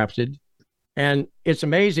what you've crafted. And it's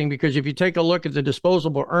amazing because if you take a look at the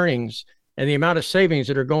disposable earnings and the amount of savings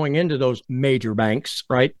that are going into those major banks,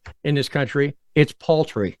 right, in this country, it's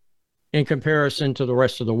paltry in comparison to the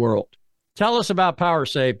rest of the world. Tell us about Power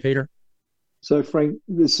Save, Peter. So, Frank,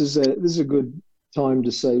 this is a good time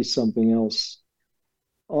to say something else.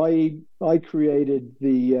 I created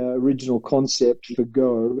the original concept for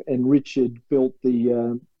Go, and Richard built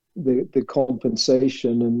the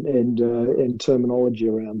compensation and terminology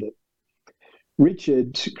around it.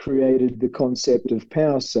 Richard created the concept of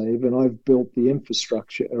Power Save, and I've built the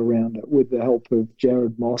infrastructure around it with the help of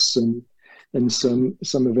Jared Moss and some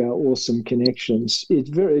of our awesome connections.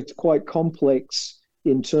 It's quite complex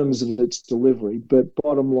in terms of its delivery, but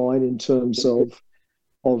bottom line, in terms of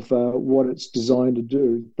what it's designed to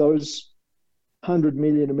do, those 100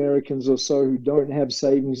 million Americans or so who don't have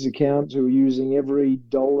savings accounts, who are using every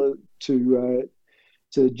dollar to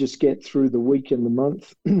just get through the week and the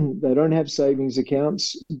month, they don't have savings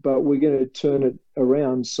accounts, but we're going to turn it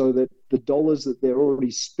around so that the dollars that they're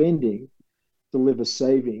already spending deliver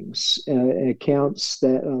savings accounts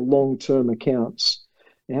that are long-term accounts.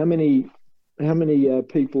 How many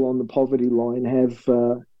people on the poverty line have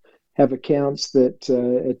accounts that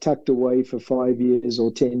are tucked away for 5 years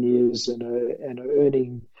or 10 years and are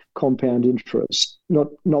earning compound interest?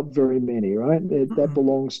 Not very many, right? That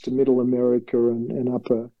belongs to middle America and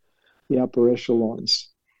the upper echelons.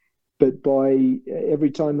 But by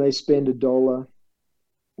every time they spend $1,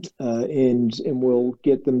 and we'll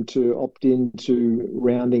get them to opt into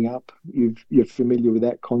rounding up. You're familiar with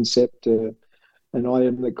that concept. An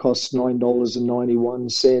item that costs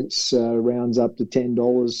 $9.91 rounds up to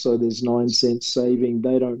 $10, so there's 9 cents saving.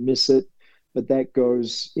 They don't miss it, but that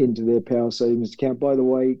goes into their Power Savings account. By the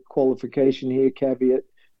way, qualification here, caveat,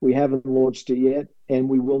 we haven't launched it yet, and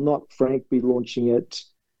we will not, Frank, be launching it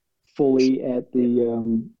fully at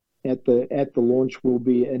the launch. We'll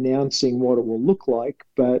be announcing what it will look like,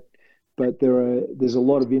 but there's a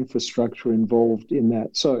lot of infrastructure involved in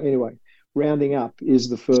that. So anyway, rounding up is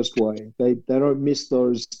the first way. They don't miss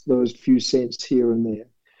those few cents here and there.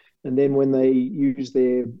 And then when they use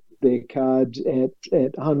their card at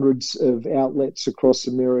hundreds of outlets across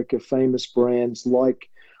America, famous brands like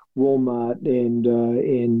Walmart and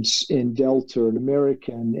Delta and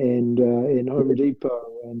American and Home Depot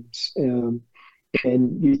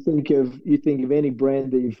and you think of any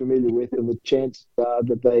brand that you're familiar with, and the chances are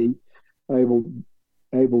that they are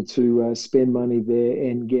able to spend money there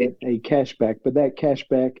and get a cashback. But that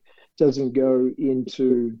cashback doesn't go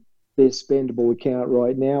into their spendable account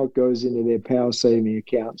right now. It goes into their Power Saving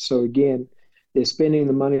account. So again, they're spending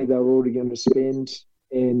the money they're already going to spend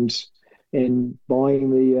and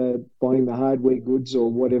buying the hardware goods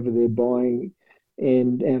or whatever they're buying,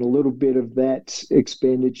 and a little bit of that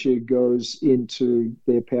expenditure goes into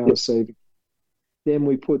their Power Saving. Then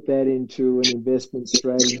we put that into an investment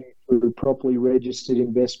strategy through properly registered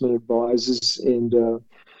investment advisors, and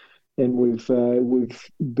we've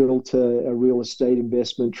built a real estate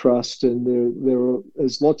investment trust, and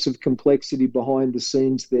there's lots of complexity behind the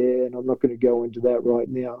scenes there, and I'm not going to go into that right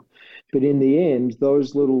now. But in the end,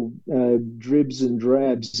 those little dribs and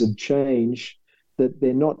drabs of change that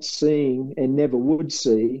they're not seeing and never would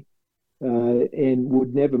see, and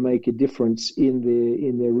would never make a difference in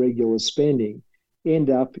their regular spending,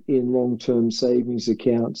 end up in long-term savings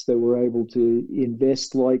accounts that we're able to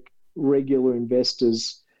invest like regular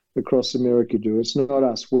investors across America do. It's not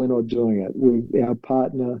us. We're not doing it. Our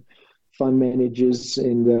partner fund managers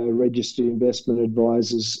and registered investment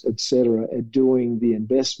advisors, etc., are doing the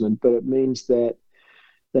investment, but it means that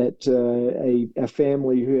that a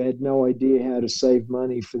family who had no idea how to save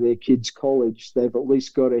money for their kids' college, they've at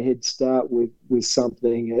least got a head start with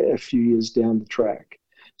something a few years down the track.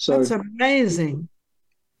 So that's amazing.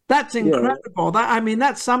 That's incredible. Yeah.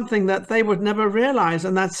 That's something that they would never realize,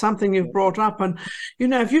 and that's something you've brought up. And,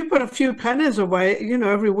 if you put a few pennies away,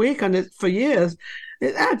 every week and for years,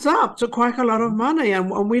 it adds up to quite a lot of money,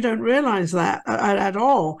 and we don't realize that at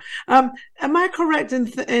all. Am I correct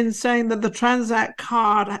in saying that the Transact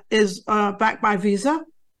card is backed by Visa?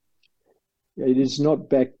 It is not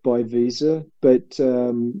backed by Visa, but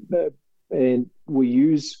and we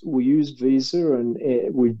use Visa, and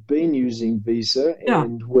we've been using Visa,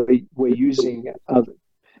 and we're using other.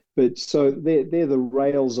 But so they're the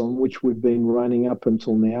rails on which we've been running up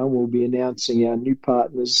until now. We'll be announcing our new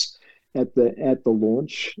partners at the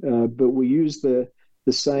launch, but we use the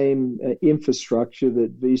same infrastructure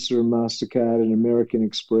that Visa and MasterCard and American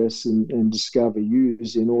Express and Discover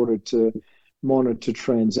use in order to monitor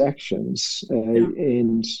transactions,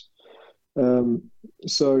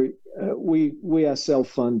 so we are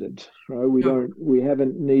self-funded, right? We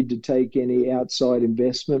haven't need to take any outside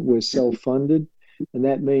investment. We're self-funded, and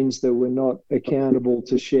that means that we're not accountable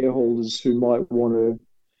to shareholders who might want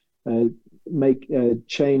to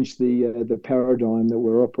change the paradigm that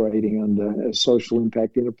we're operating under, a social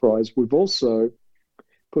impact enterprise. We've also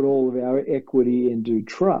put all of our equity into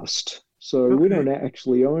trust, so we don't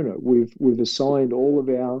actually own it. We've assigned all of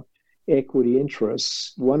our equity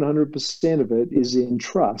interests. 100% of it is in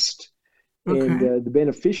trust, and the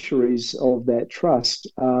beneficiaries of that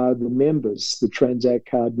trust are the members, the Transact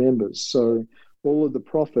card members. So all of the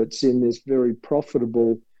profits in this very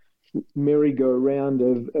profitable merry-go-round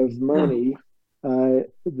of money,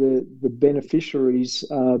 the beneficiaries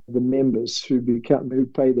are the members who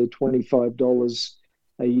pay their $25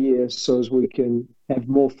 a year, so as we can have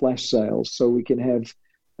more flash sales, so we can have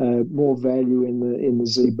more value in the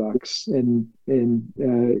Z-Bucks and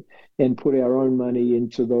put our own money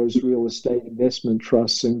into those real estate investment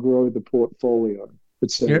trusts and grow the portfolio,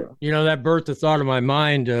 etc. That birthed the thought of my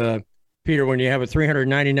mind, Peter, when you have a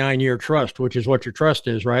 399-year trust, which is what your trust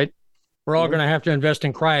is, right? We're all going to have to invest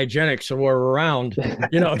in cryogenics so we're around,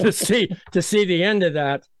 to see the end of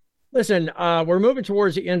that. Listen, we're moving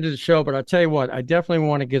towards the end of the show, but I'll tell you what, I definitely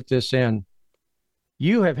want to get this in.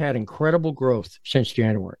 You have had incredible growth since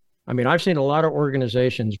January. I've seen a lot of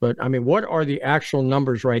organizations, but what are the actual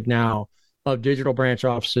numbers right now of digital branch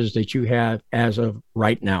offices that you have as of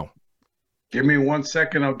right now? Give me 1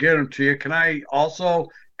 second. I'll get them to you. Can I also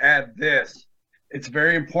add this? It's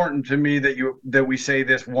very important to me that we say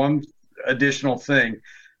this one additional thing.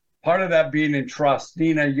 Part of that being in trust.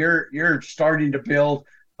 Nina, you're starting to build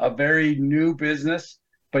a very new business,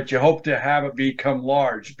 but you hope to have it become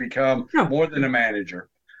large, more than a manager.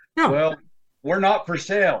 No. Well, we're not for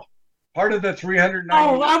sale. Part of the 390.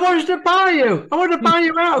 Oh, I wanted to buy you. I want to buy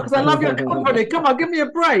you out because I love your company. Come on, give me a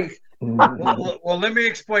break. Well, let me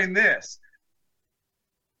explain this.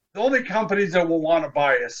 The only companies that will want to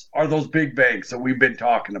buy us are those big banks that we've been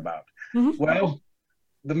talking about. Mm-hmm. Well,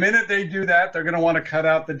 the minute they do that, they're going to want to cut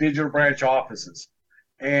out the digital branch offices.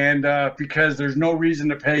 And because there's no reason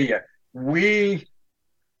to pay you. We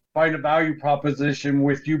find a value proposition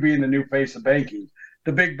with you being the new face of banking.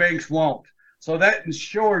 The big banks won't. So that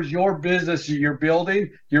ensures your business you're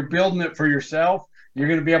building it for yourself. You're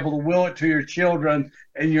going to be able to will it to your children,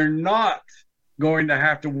 and you're not going to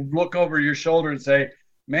have to look over your shoulder and say,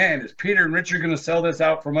 man, is Peter and Richard going to sell this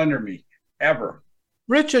out from under me? Ever.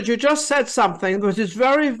 Richard, you just said something that is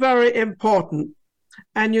very, very important.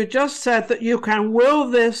 And you just said that you can will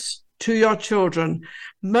this to your children.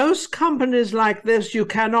 Most companies like this, you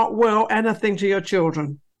cannot will anything to your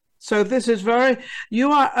children. So this is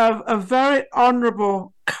you are a very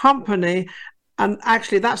honorable company. And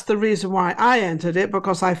actually, that's the reason why I entered it,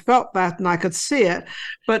 because I felt that and I could see it.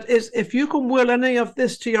 But if you can will any of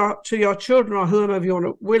this to your children or whomever you want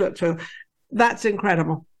to will it to, that's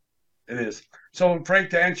incredible. It is. So,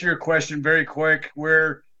 Frank, to answer your question very quick,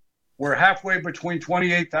 we're halfway between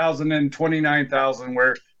 28,000 and 29,000.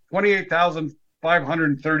 We're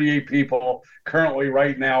 28,538 people currently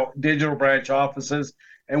right now, digital branch offices,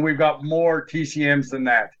 and we've got more TCMs than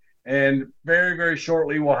that. And very, very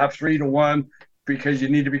shortly, we'll have 3 to 1 because you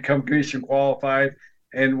need to become commission qualified,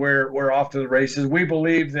 and we're off to the races. We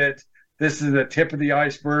believe that this is the tip of the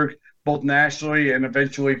iceberg, both nationally and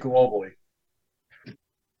eventually globally.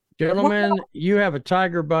 Gentlemen, you have a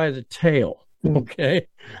tiger by the tail, okay?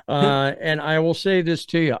 And I will say this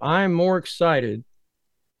to you. I'm more excited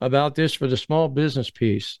about this for the small business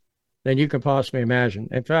piece than you can possibly imagine.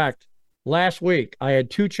 In fact, last week, I had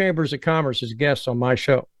 2 chambers of commerce as guests on my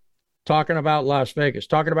show. talking about Las Vegas,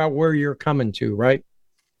 talking about where you're coming to, right?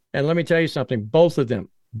 And let me tell you something, both of them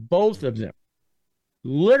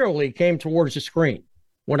literally came towards the screen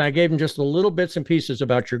when I gave them just the little bits and pieces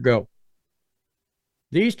about your go.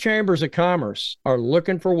 These chambers of commerce are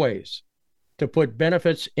looking for ways to put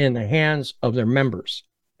benefits in the hands of their members.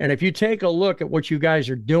 And if you take a look at what you guys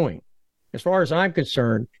are doing, as far as I'm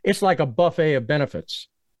concerned, it's like a buffet of benefits.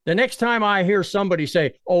 The next time I hear somebody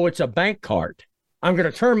say, oh, it's a bank card, I'm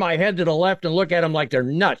going to turn my head to the left and look at them like they're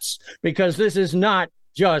nuts, because this is not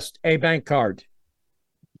just a bank card.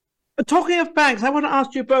 But talking of banks, I want to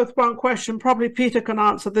ask you both one question. Probably Peter can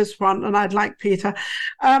answer this one, and I'd like Peter.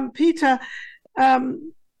 Peter,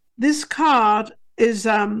 this card is,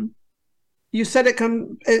 you said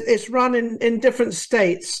it's run in different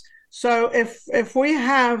states. So if we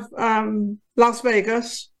have Las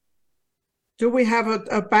Vegas, do we have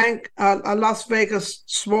a bank, a Las Vegas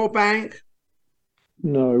small bank?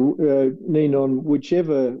 No, Ninon,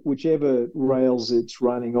 whichever rails it's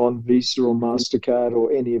running on, Visa or MasterCard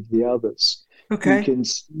or any of the others, okay, you can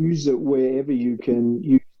use it wherever you can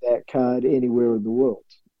use that card anywhere in the world.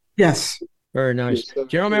 Yes. Very nice. Yes,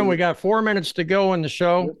 gentlemen, we got 4 minutes to go in the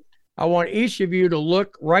show. Yep. I want each of you to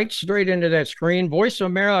look right straight into that screen. Voice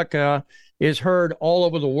America is heard all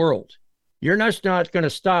over the world. You're not going to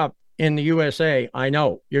stop in the USA. I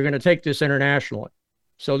know. You're going to take this internationally.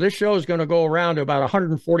 So this show is going to go around to about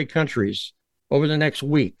 140 countries over the next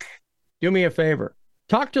week. Do me a favor.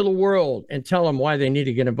 Talk to the world and tell them why they need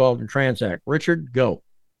to get involved in Transact. Richard, go.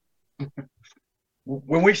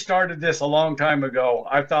 When we started this a long time ago,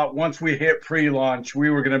 I thought once we hit pre-launch,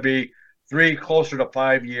 we were going to be closer to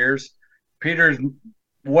 5 years. Peter's,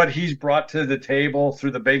 what he's brought to the table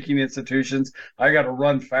through the banking institutions, I got to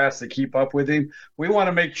run fast to keep up with him. We want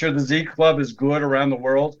to make sure the Z Club is good around the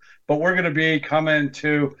world, but we're going to be coming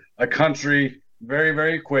to a country very,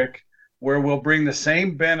 very quick where we'll bring the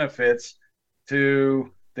same benefits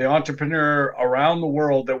to the entrepreneur around the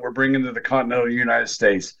world that we're bringing to the continental United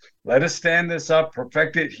States. Let us stand this up,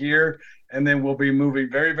 perfect it here, and then we'll be moving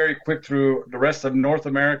very, very quick through the rest of North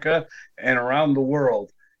America and around the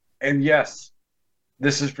world. And yes,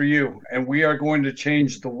 this is for you. And we are going to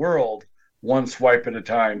change the world one swipe at a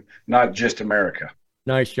time, not just America.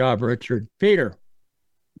 Nice job, Richard. Peter.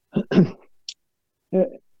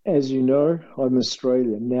 As you know, I'm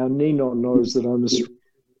Australian. Now, Ninon knows that I'm Australian.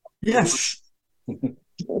 Yes. So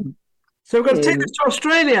we're going to take this to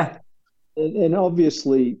Australia. And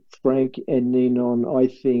obviously, Frank and Ninon, I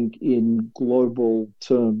think in global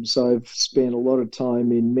terms, I've spent a lot of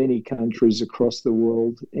time in many countries across the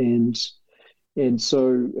world, and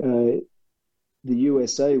so the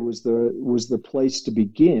USA was the place to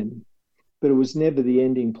begin, but it was never the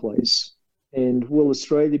ending place. And will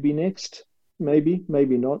Australia be next? Maybe,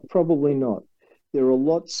 maybe not, probably not. There are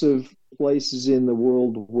lots of places in the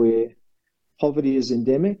world where poverty is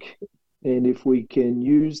endemic. And if we can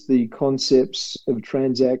use the concepts of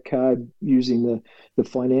Transact Card using the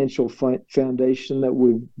financial foundation that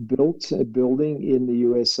we've building in the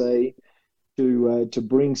USA to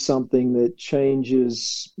bring something that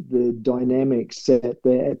changes the dynamics at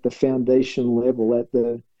the foundation level,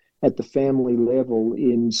 at the family level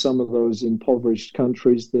in some of those impoverished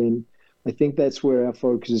countries, then I think that's where our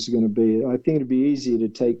focus is going to be. I think it'd be easier to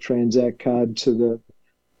take Transact Card to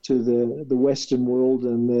the Western world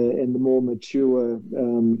and the more mature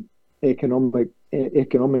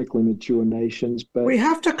economically mature nations. But we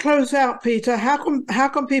have to close out, Peter. How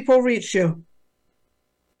can people reach you?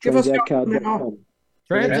 TransactCard.com.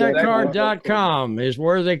 TransactCard.com is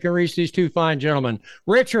where they can reach these two fine gentlemen.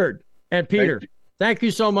 Richard and Peter, thank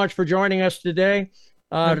you so much for joining us today.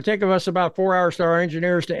 It'll take us about 4 hours to our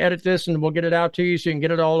engineers to edit this, and we'll get it out to you so you can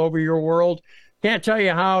get it all over your world. Can't tell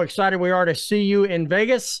you how excited we are to see you in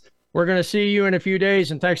Vegas. We're going to see you in a few days,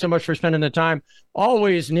 and thanks so much for spending the time.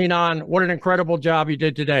 Always, Ninon, what an incredible job you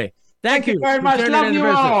did today. Thank you very much. Love you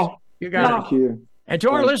all. You got it. Thank you. And to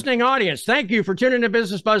our listening audience, thank you for tuning in to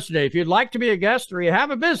Business Buzz today. If you'd like to be a guest or you have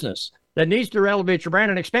a business that needs to elevate your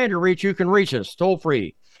brand and expand your reach, you can reach us toll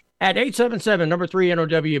free at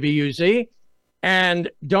 877-3NOWBUZ. And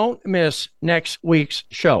don't miss next week's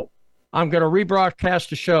show. I'm going to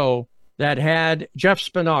rebroadcast a show that had Jeff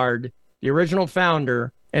Spinard, the original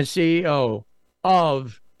founder and CEO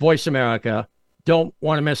of Voice America. Don't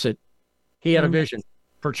want to miss it. He had a vision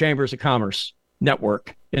for Chambers of Commerce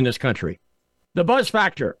network in this country. The buzz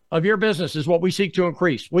factor of your business is what we seek to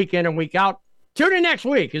increase week in and week out. Tune in next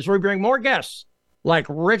week as we bring more guests like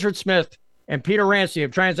Richard Smith and Peter Rancy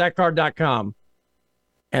of TransactCard.com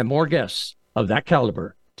and more guests of that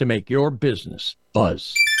caliber to make your business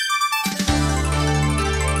buzz.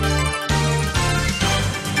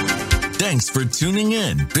 Thanks for tuning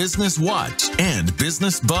in Business Watch and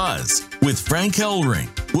Business Buzz with Frank Hellring.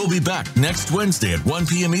 We'll be back next Wednesday at 1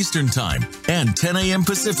 p.m. Eastern Time and 10 a.m.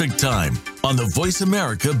 Pacific Time on the Voice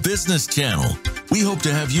America Business Channel. We hope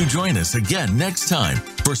to have you join us again next time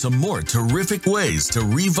for some more terrific ways to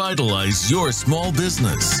revitalize your small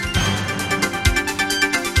business.